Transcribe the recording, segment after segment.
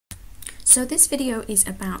So this video is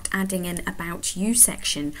about adding an About You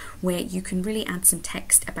section where you can really add some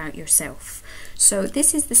text about yourself. So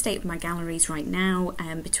this is the state of my galleries right now.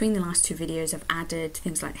 Between the last two videos I've added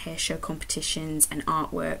things like hair show competitions and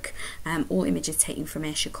artwork, all images taken from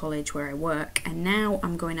Ayrshire College where I work, and now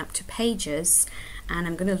I'm going up to pages and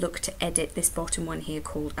I'm going to look to edit this bottom one here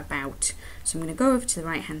called About. So I'm going to go over to the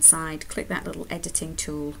right hand side, click that little editing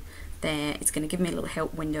tool there. It's going to give me a little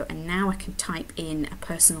help window, and now I can type in a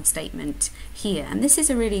personal statement here, and this is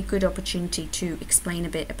a really good opportunity to explain a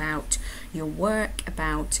bit about your work,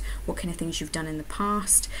 about what kind of things you've done in the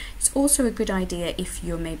past. It's also a good idea if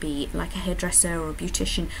you're maybe like a hairdresser or a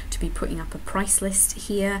beautician to be putting up a price list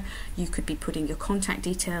here. You could be putting your contact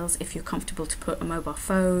details if you're comfortable to put a mobile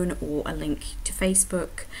phone or a link to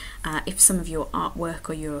Facebook. If some of your artwork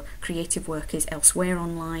or your creative work is elsewhere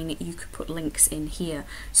online, you could put links in here.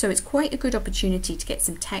 So it's quite a good opportunity to get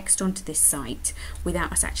some text onto this site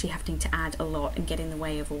without us actually having to add a lot and get in the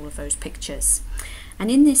way of all of those pictures. And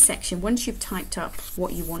in this section, once you've typed up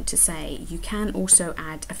what you want to say, you can also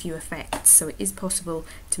add a few effects. So it is possible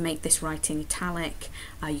to make this writing italic,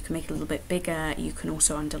 you can make it a little bit bigger, you can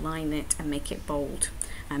also underline it and make it bold.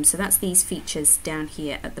 So that's these features down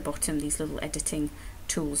here at the bottom, these little editing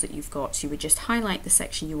tools that you've got. So you would just highlight the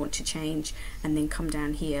section you want to change and then come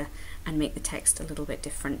down here and make the text a little bit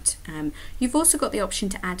different. You've also got the option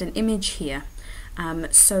to add an image here.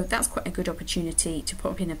 So that's quite a good opportunity to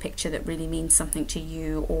put in a picture that really means something to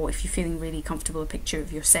you, or if you're feeling really comfortable, a picture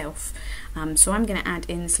of yourself. So I'm going to add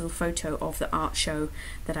in this little photo of the art show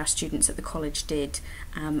that our students at the college did,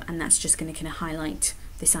 and that's just going to kind of highlight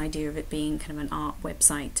this idea of it being kind of an art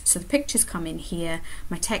website. So the pictures come in here,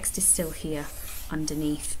 my text is still here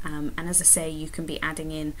underneath, and as I say, you can be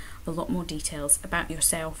adding in a lot more details about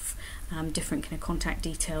yourself, different kind of contact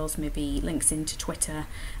details, maybe links into Twitter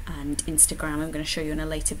and Instagram. I'm going to show you in a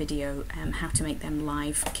later video how to make them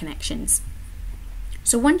live connections.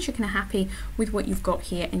 So once you're kind of happy with what you've got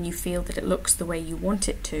here and you feel that it looks the way you want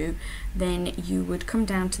it to, then you would come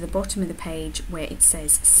down to the bottom of the page where it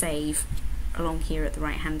says save along here at the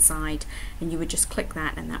right hand side, and you would just click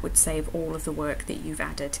that and that would save all of the work that you've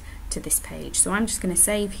added to this page. So I'm just going to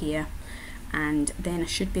save here, and then I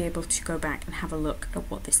should be able to go back and have a look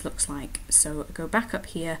at what this looks like. So go back up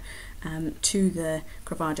here to the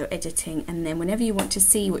Crevado editing, and then whenever you want to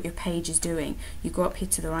see what your page is doing, you go up here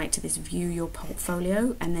to the right to this view your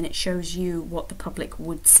portfolio, and then it shows you what the public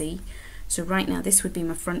would see. So right now this would be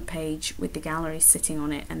my front page with the gallery sitting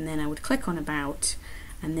on it, and then I would click on About,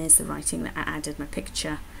 and there's the writing that I added, my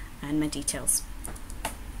picture and my details.